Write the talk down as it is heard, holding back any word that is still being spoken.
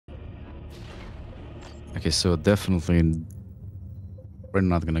Okay, so definitely we're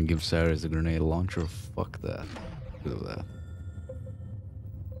not gonna give Cyrus a grenade launcher. Fuck that. Do that.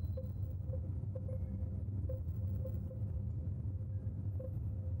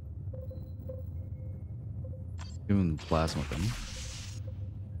 Give him the plasma gun.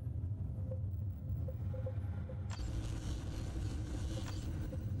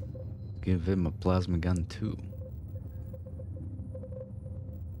 Give him a plasma gun too.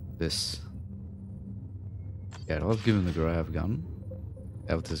 This. Yeah, let's give him the grav gun.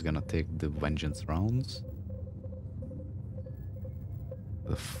 Elf is gonna take the vengeance rounds.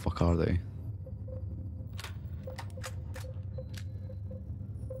 The fuck are they?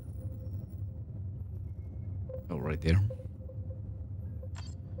 Oh, right there.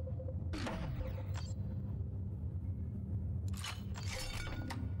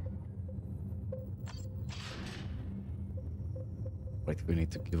 Right, we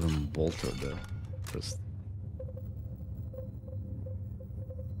need to give him bolter though first.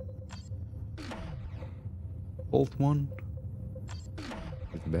 Bolt one.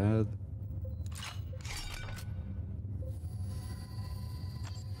 It's bad.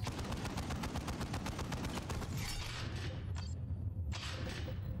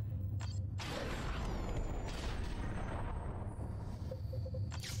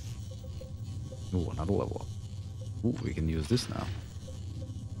 Oh, another level up. Ooh, we can use this now.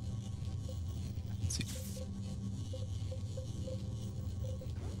 Let's see.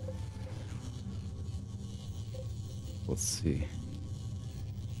 Let's see.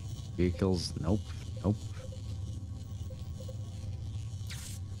 Vehicles, nope, nope.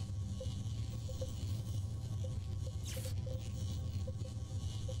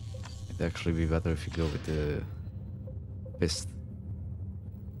 It'd actually be better if you go with the fist.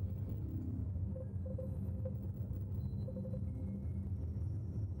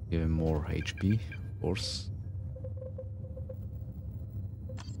 Give him more HP, of course.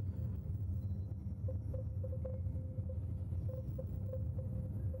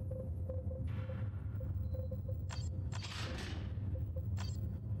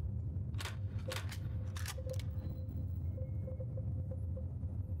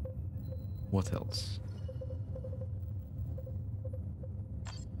 What else?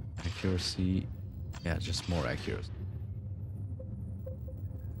 Accuracy. Yeah, just more accuracy.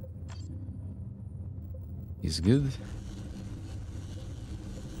 He's good.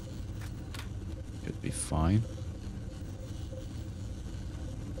 Should be fine.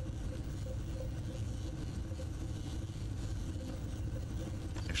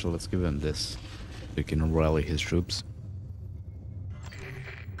 Actually, let's give him this. We can rally his troops.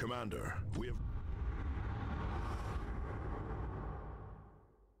 Commander, we have...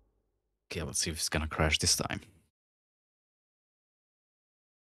 Okay, let's see if it's gonna crash this time.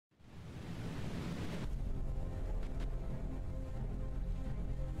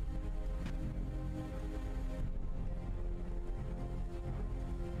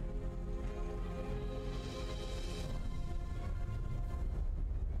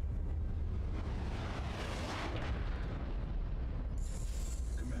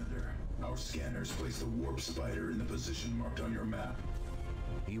 Our scanners place the warp spider in the position marked on your map.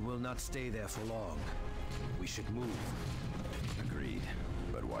 He will not stay there for long. We should move. Agreed.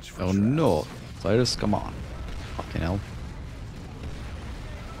 But watch for Oh traps. no! Cyrus, come on. Fucking hell.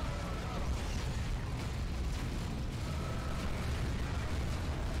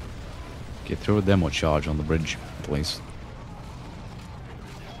 Okay, throw a demo charge on the bridge, at least.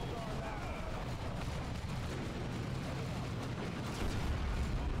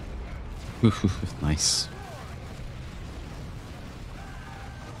 Nice.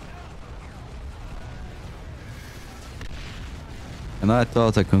 And I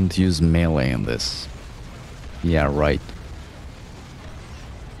thought I couldn't use melee in this. Yeah, right.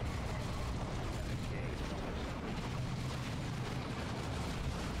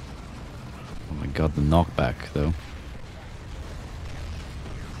 Oh my god, the knockback though.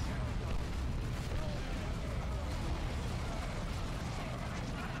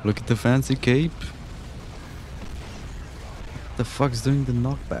 Look at the fancy cape. What the fuck's doing the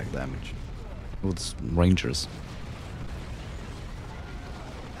knockback damage? Oh, it's rangers.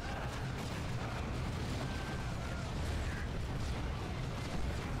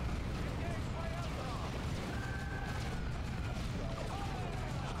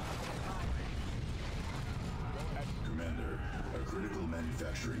 Commander, a critical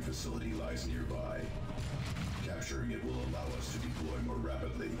manufacturing facility lies nearby. Capturing it will allow us to deploy more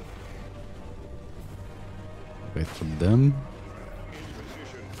rapidly. Wait for them.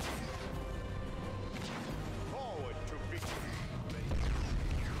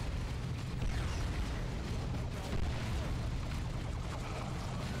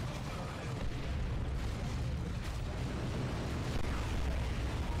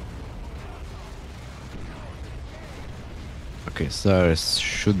 Okay, Cyrus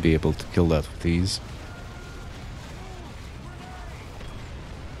should be able to kill that with ease.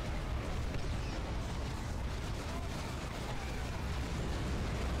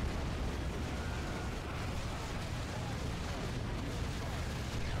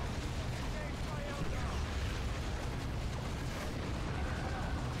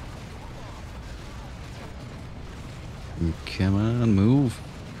 Come on, move.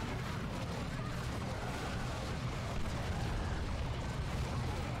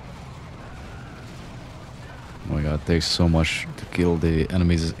 Oh my god, it takes so much to kill the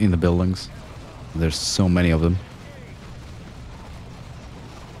enemies in the buildings. There's so many of them.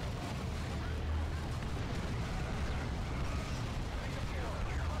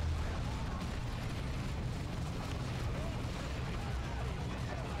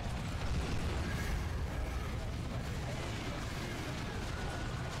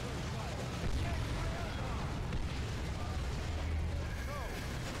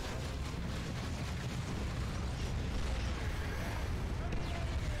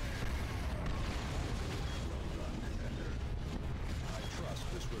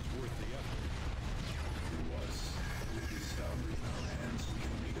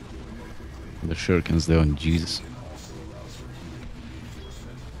 The shurikens there on Jesus.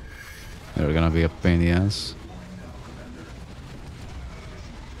 They're gonna be a pain in the ass.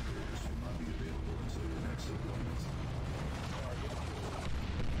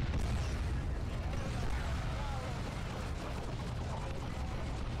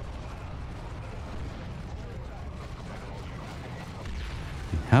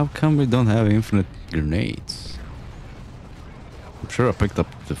 How come we don't have infinite grenades? I'm sure I picked up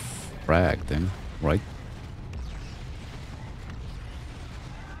the frag thing, right?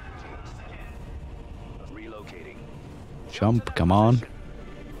 Relocating. Jump, come on.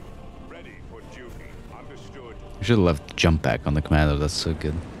 Ready for duty. Understood. I should have left jump back on the commander, that's so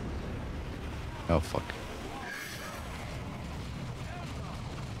good. Oh fuck.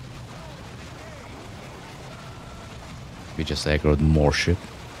 We just aggroed more shit.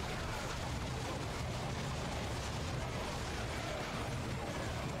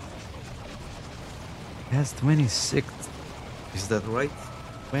 It has 26. Is that right?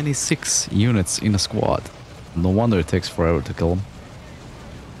 26 units in a squad. No wonder it takes forever to kill them.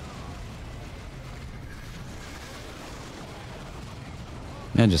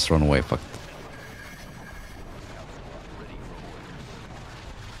 And just run away, fuck.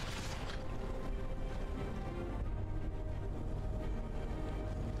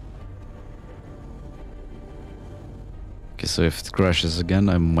 Okay, so if it crashes again,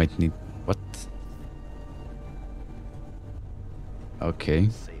 I might need... What? Okay.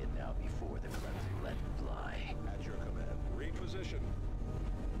 Say it now before the cleanser let fly. At your command. Reposition.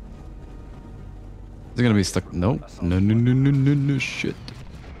 Is it gonna be stuck? No. No, no, no, no, no, no, shit.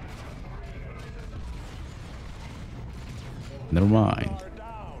 Never mind.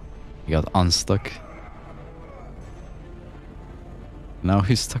 He got unstuck. Now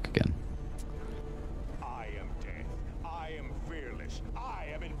he's stuck again. I am death. I am fearless. I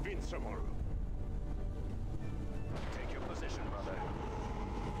am invincible. Take your position, brother.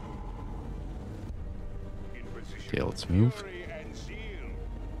 In position. Okay, let's move. Fury and zeal.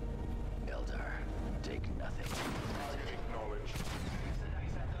 Elder, take nothing. Target acknowledged.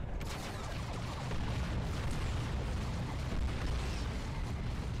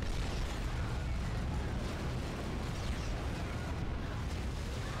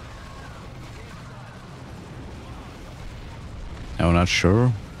 I'm not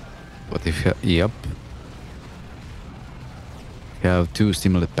sure. But if you... Yep. You have two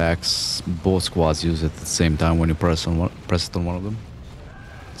stimulate packs. Both squads use it at the same time when you press it on one of them.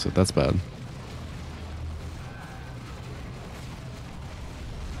 So that's bad.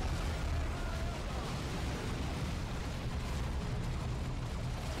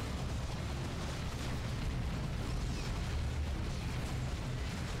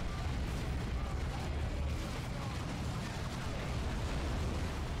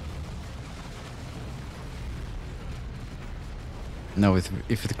 Now,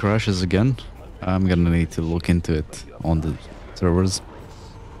 if it crashes again, I'm gonna need to look into it on the servers.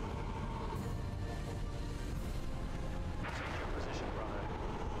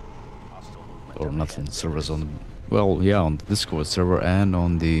 Or not on the servers, on the... Well, yeah, on the Discord server and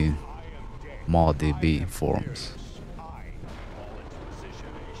on the ModDB forums.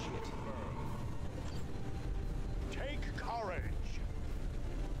 Take courage.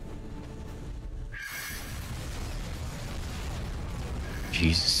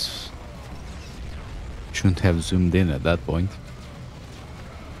 Jesus. Shouldn't have zoomed in at that point.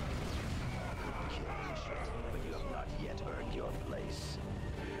 But you have not yet earned your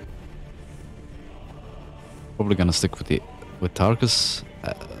Probably gonna stick with Tarkus,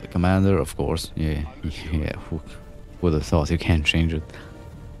 commander, of course. Yeah, yeah. Who would have thought? You can't change it.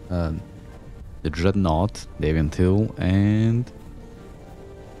 The Dreadnought, the Avian Till, and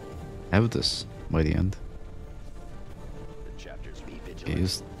have this by the end. Okay, you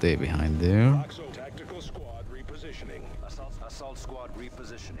stay behind there. Tactical squad repositioning. Assault squad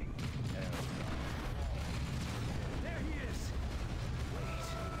repositioning. There he is. Wait.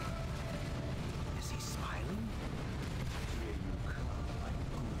 Is he smiling? Here you come, my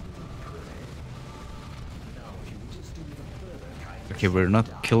golden prey. Now, if you would just do me the further kindness. Okay, we're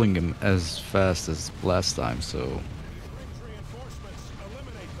not killing him as fast as last time, so Reinforcements,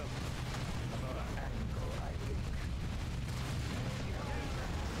 eliminate them.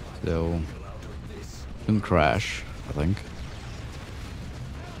 so can crash, I think.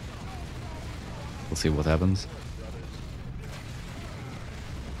 We'll see what happens.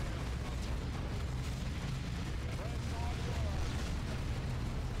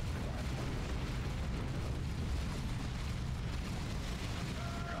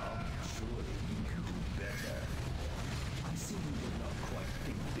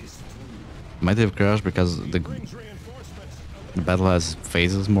 Might have crashed because the battle has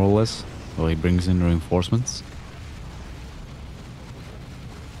phases more or less, so he brings in reinforcements.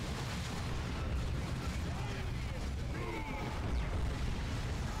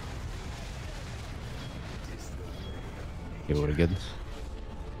 Okay, we're good.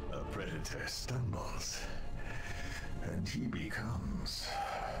 A predator stumbles, and he becomes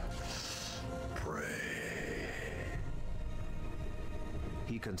prey.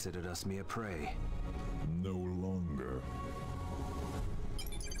 He considered us mere prey. No longer.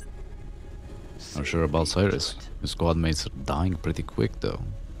 Not sure about Cyrus. His squad mates are dying pretty quick though.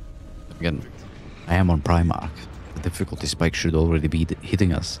 Again, I am on Primach. The difficulty spike should already be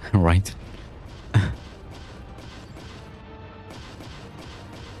hitting us, right?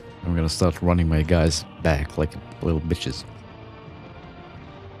 I'm gonna start running my guys back like little bitches.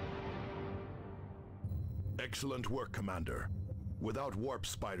 Excellent work, Commander. Without warp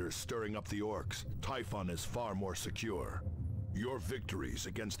spiders stirring up the orcs, Typhon is far more secure. Your victories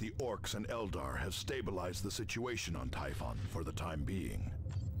against the orcs and Eldar have stabilized the situation on Typhon for the time being.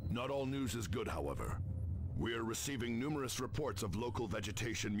 Not all news is good, however. We are receiving numerous reports of local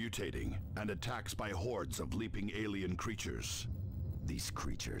vegetation mutating and attacks by hordes of leaping alien creatures. These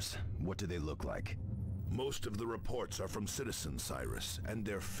creatures, what do they look like? Most of the reports are from citizens, Cyrus, and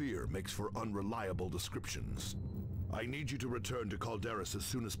their fear makes for unreliable descriptions. I need you to return to Calderis as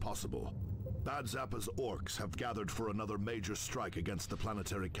soon as possible. Bad Zappa's orcs have gathered for another major strike against the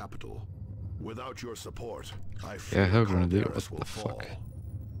planetary capital. Without your support, I fear how can I do it? Calderis What will the fall. fuck?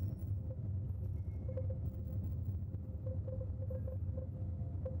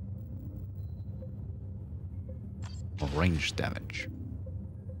 Range damage.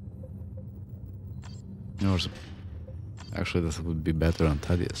 No, actually, this would be better on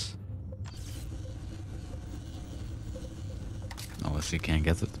Thaddeus. Unless he can't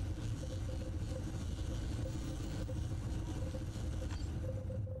get it.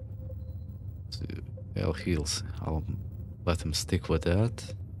 So, L heals. I'll let him stick with that.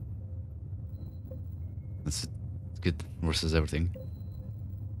 That's good versus everything.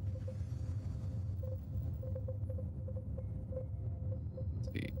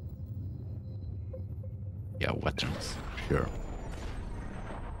 Yeah, weapons, sure.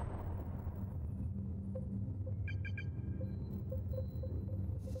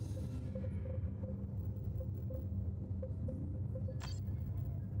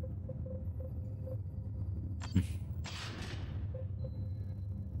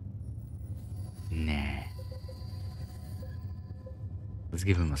 Nah. Let's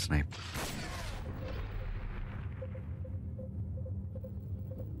give him a snipe.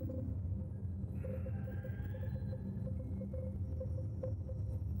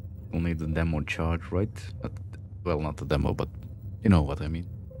 Only the demo charge, right? Well, not the demo, but you know what I mean.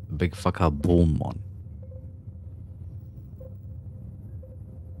 The big fuck up bone one.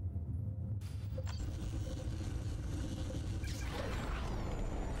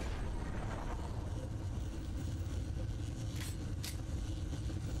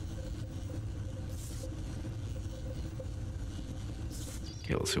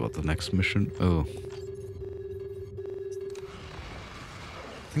 Okay, let's see what the next mission. Oh.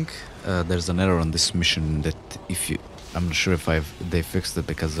 I think there's an error on this mission that if you... I'm not sure if they fixed it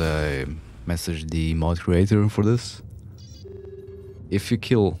because I messaged the mod creator for this. If you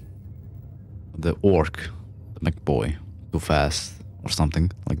kill the orc, the mech boy, too fast or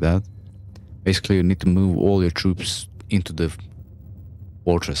something like that, basically you need to move all your troops into the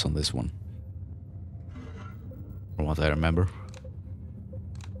fortress on this one. from what I remember.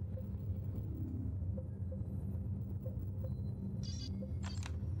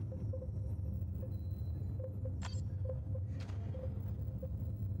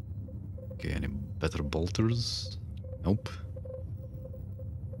 Okay, any better bolters? Nope.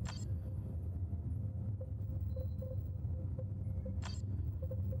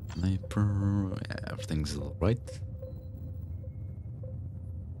 Sniper, yeah, everything's alright.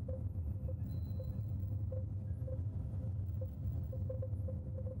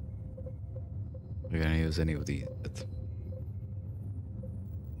 We're gonna use any of these.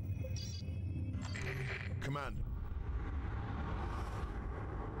 Command.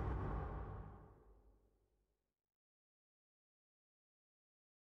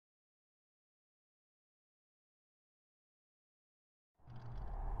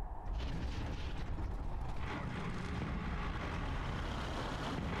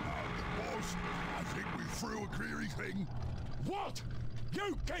 Boss, I think we threw a query thing. What?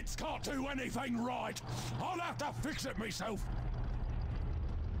 You kids can't do anything right! I'll have to fix it myself!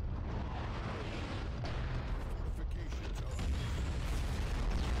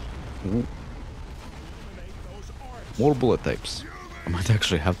 Ooh. More bullet types. I might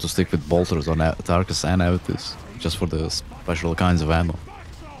actually have to stick with bolters on Tarkus and Avitus, just for the special kinds of ammo.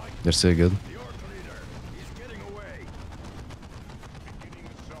 They're so good. The Orc leader, he's getting away.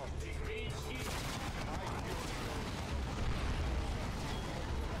 Beginning assault.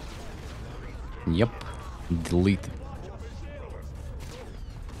 Yep. Delete.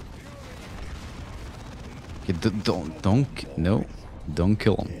 Okay, don't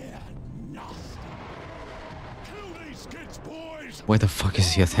kill him. Kill these kids, boys! Why the fuck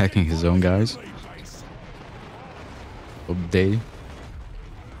is he attacking his own guys? Update.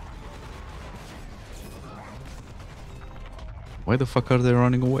 Why the fuck are they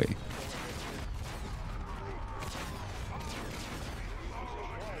running away?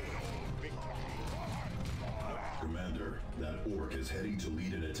 Commander, that orc is heading to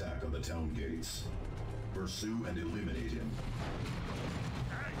lead an attack on the town gates. Pursue and eliminate him.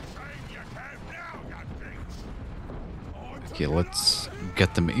 Okay, let's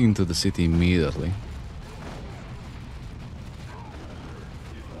get them into the city immediately.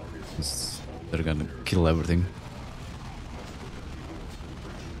 'Cause they're gonna kill everything.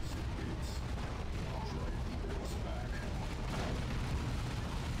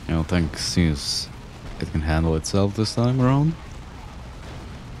 I don't think since it can handle itself this time around.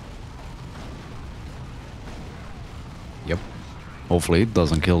 Yep. Hopefully it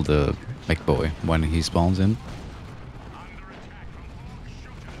doesn't kill the big boy when he spawns in.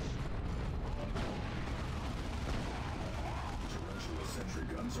 Tarantula sentry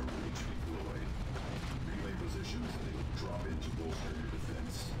guns are ready to deploy. Relay positions and they will drop in to bolster your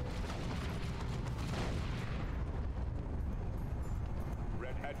defense.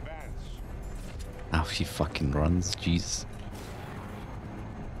 Red advance. How he fucking runs, jeez.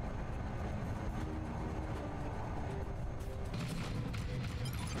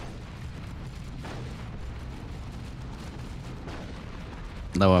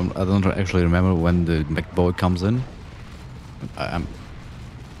 No, I don't actually remember when the big boy comes in. I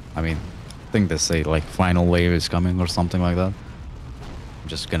mean, I think they say like final wave is coming or something like that. I'm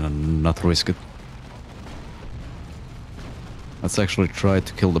just gonna not risk it. Let's actually try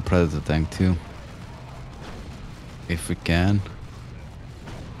to kill the predator tank too. If we can.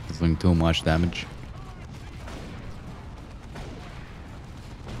 It's doing too much damage.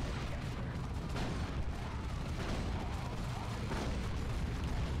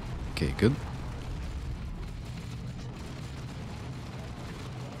 Okay, good.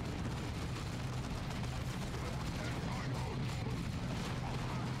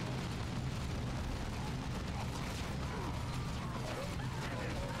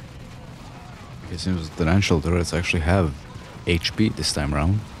 It seems the tarantula turrets actually have HP this time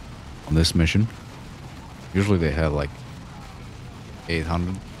around on this mission. Usually they have like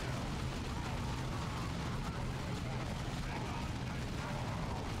 800.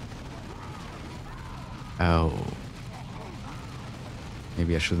 Oh.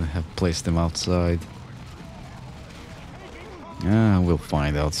 Maybe I shouldn't have placed them outside. Yeah, we'll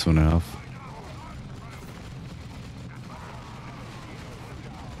find out soon enough.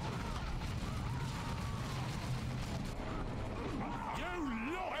 You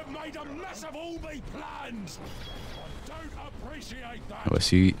lot have made a mess of all me plans! I don't appreciate that!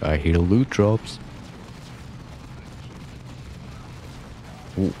 Oh, I hear loot drops.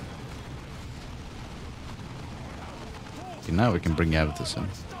 Ooh. Okay, now we can bring Avitus in.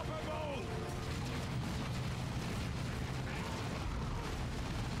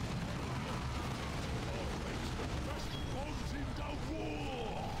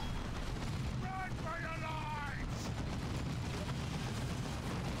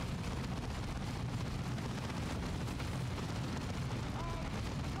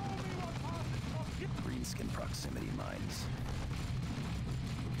 greenskin proximity mines.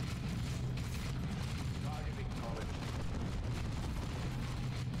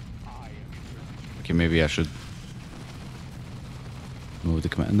 Okay, maybe I should move the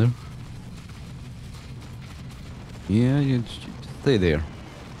commander. Yeah, you just stay there.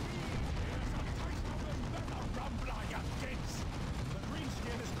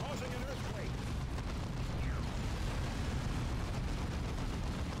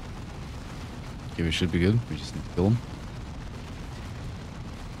 Okay, we should be good. We just need to kill him.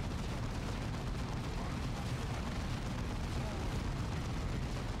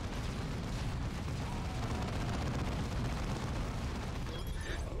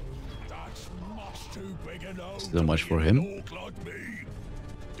 So much for him.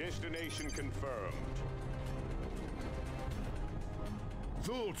 Destination confirmed.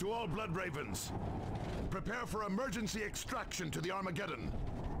 Thule to all Blood Ravens. Prepare for emergency extraction to the Armageddon.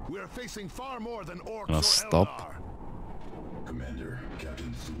 We are facing far more than orcs or stop. Eldar. Commander,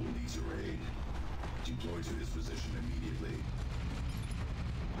 Captain Thule needs your aid. Deploy to his position immediately.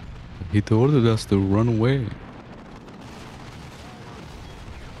 He ordered us to run away.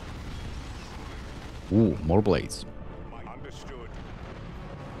 Ooh, more blades. Understood.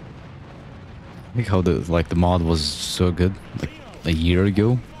 I think how the mod was so good like a year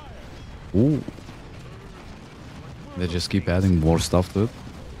ago. Ooh. They just keep adding more stuff to it.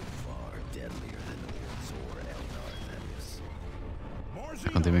 Far deadlier than orcs or Eldar, that is. I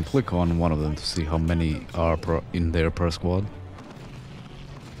can't even click on one of them to see how many are in there per squad.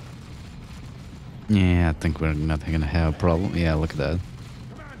 Yeah, I think we're not gonna have a problem. Yeah, look at that.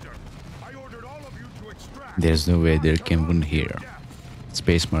 Commander, I ordered all of you to extract. There's no way they can win here.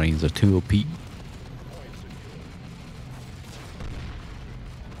 Space Marines are too OP.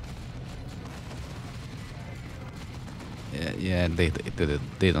 Yeah, they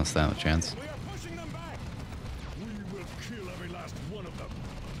don't stand a chance. We are pushing them back. We will kill every last one of them.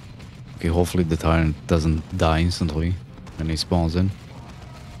 Okay, hopefully the Tyrant doesn't die instantly when he spawns in.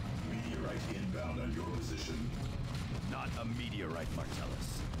 Meteorite inbound on your position. Not a meteorite,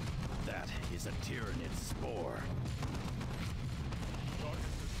 Martellus. That is a Tyranid spore.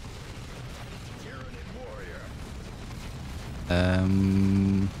 Tyranid warrior.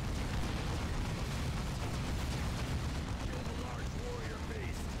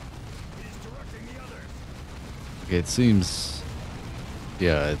 Okay, it seems,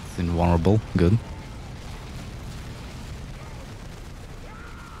 yeah, it's invulnerable. Good.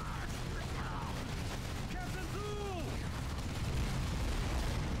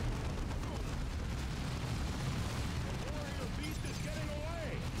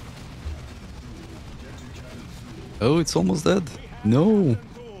 Oh, it's almost dead. No.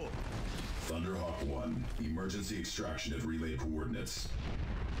 Thunderhawk 1, emergency extraction at relay coordinates.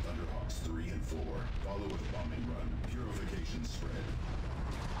 Thunderhawks 3 and 4, follow with bombing run, purification spread.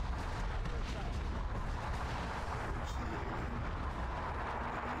 Purge the alien.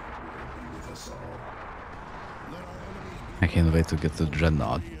 Be with us all. Let our enemies I can't wait to get to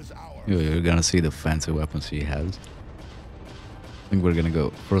Dreadnought. be as ours. You're gonna see the fancy weapons he has. I think we're gonna go,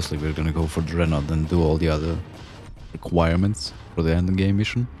 firstly we're gonna go for Dreadnought, then do all the other requirements for the end game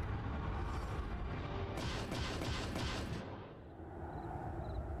mission.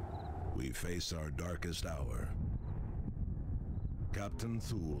 We face our darkest hour. Captain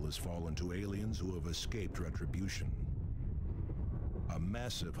Thule has fallen to aliens who have escaped retribution. A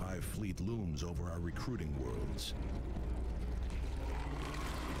massive hive fleet looms over our recruiting worlds,